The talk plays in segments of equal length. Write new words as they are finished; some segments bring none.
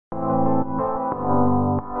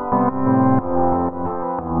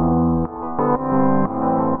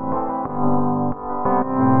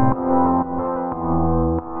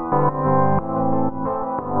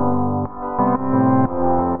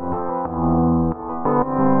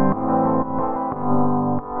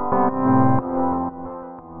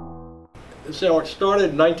Soundworks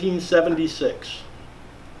started in 1976.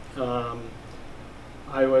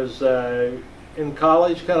 I was in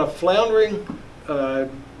college, kind of floundering.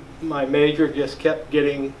 My major just kept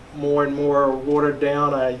getting more and more watered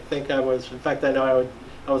down. I think I was, in fact, I know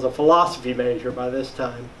I was a philosophy major by this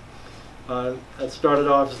time. I started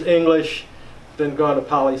off as English, then gone to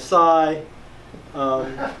poli-sci,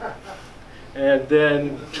 and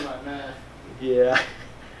then, yeah,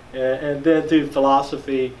 and then to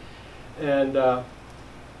philosophy, and I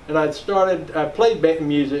played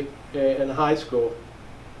music in high school,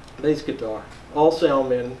 bass guitar. All sound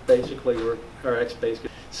men basically are ex-bass guitarists.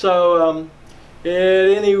 So at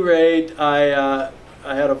any rate, I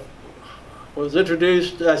was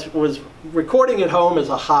introduced. I was recording at home as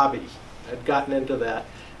a hobby. I'd gotten into that,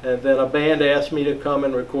 and then a band asked me to come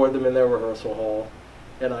and record them in their rehearsal hall,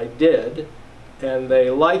 and I did. And they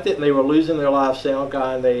liked it, and they were losing their live sound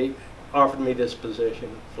guy, and they offered me this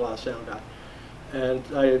position, live sound guy. And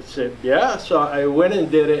I said, yeah, so I went and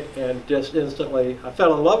did it, and just instantly, I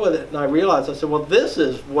fell in love with it, and I realized, I said, well, this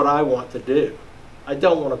is what I want to do. I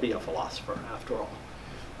don't want to be a philosopher, after all.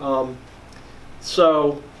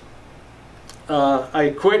 I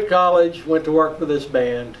quit college, went to work for this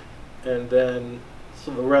band, and then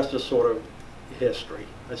so the rest is sort of history.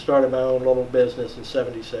 I started my own little business in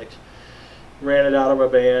 '76, ran it out of a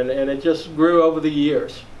band, and it just grew over the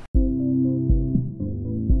years.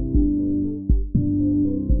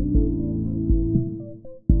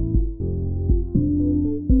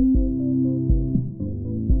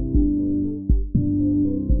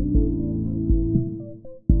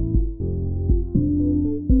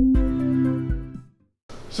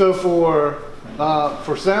 So for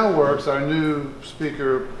Soundworks, our new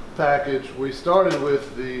speaker package, we started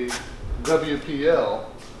with the WPL,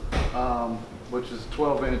 which is a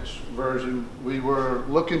 12-inch version. We were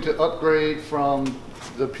looking to upgrade from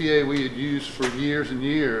the PA we had used for years and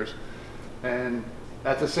years, and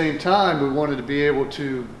at the same time we wanted to be able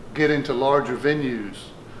to get into larger venues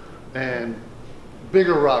and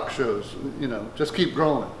bigger rock shows, you know, just keep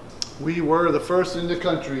growing. We were the first in the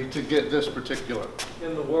country to get this particular.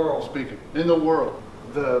 In the world. Speaker. In the world.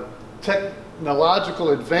 The technological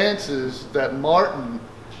advances that Martin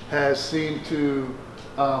has seemed to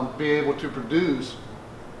be able to produce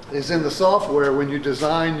is in the software. When you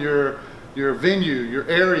design your venue, your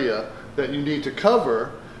area that you need to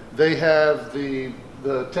cover, they have the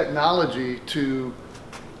technology to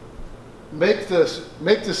make the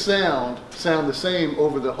sound the same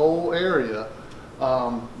over the whole area,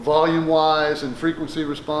 volume wise and frequency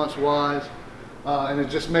response wise, and it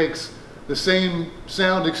just makes the same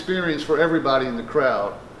sound experience for everybody in the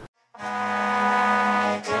crowd.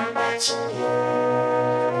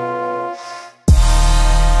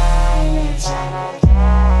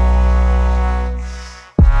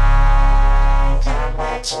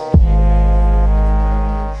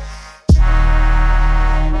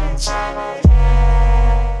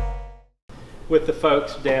 With the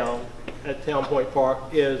folks down at Town Point Park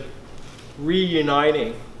is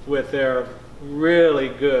reuniting with their really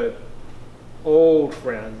good old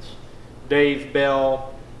friends, Dave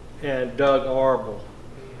Bell and Doug Arbel.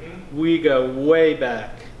 We go way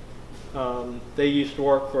back. They used to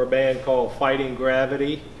work for a band called Fighting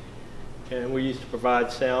Gravity, and we used to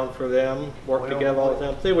provide sound for them, work together all the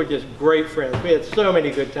time. They were just great friends. We had so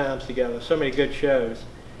many good times together, so many good shows.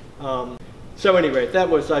 So anyway, I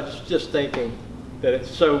was just thinking that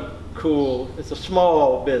it's so cool. It's a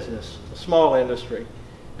small business, a small industry,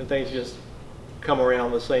 and things just come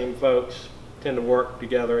around. The same folks tend to work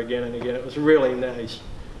together again and again. It was really nice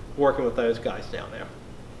working with those guys down there.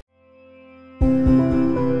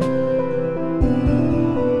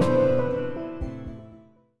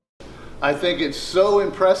 I think it's so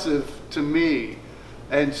impressive to me,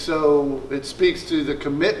 and so it speaks to the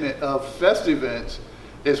commitment of Festevents,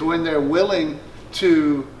 is when they're willing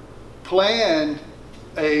to plan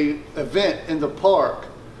a event in the park,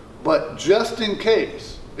 but just in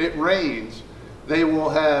case it rains, they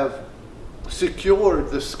will have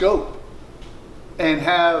secured the scope and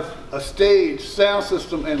have a stage, sound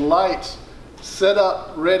system, and lights set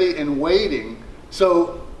up, ready, and waiting.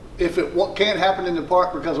 So if it can't happen in the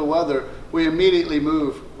park because of weather, we immediately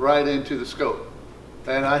move right into the scope.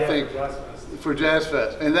 And I think for Jazz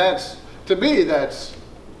Fest, and that's, to me, that's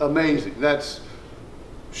amazing. That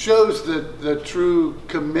shows the true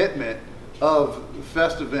commitment of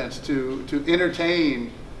Festevents to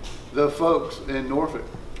entertain the folks in Norfolk.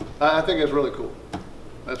 I think that's really cool.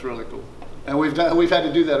 That's really cool. And we've had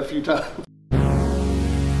to do that a few times.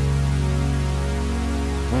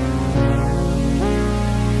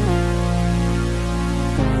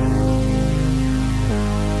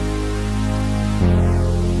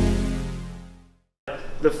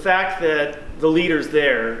 fact that the leaders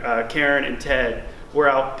there, Karen and Ted, were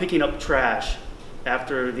out picking up trash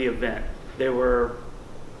after the event. They were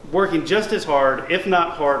working just as hard, if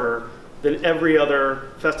not harder, than every other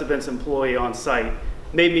Festevents employee on site,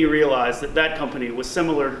 made me realize that that company was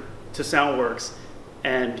similar to Soundworks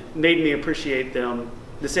and made me appreciate them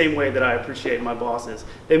the same way that I appreciate my bosses.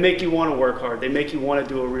 They make you want to work hard. They make you want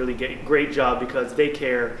to do a really great job because they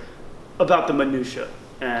care about the minutia,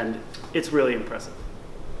 and it's really impressive.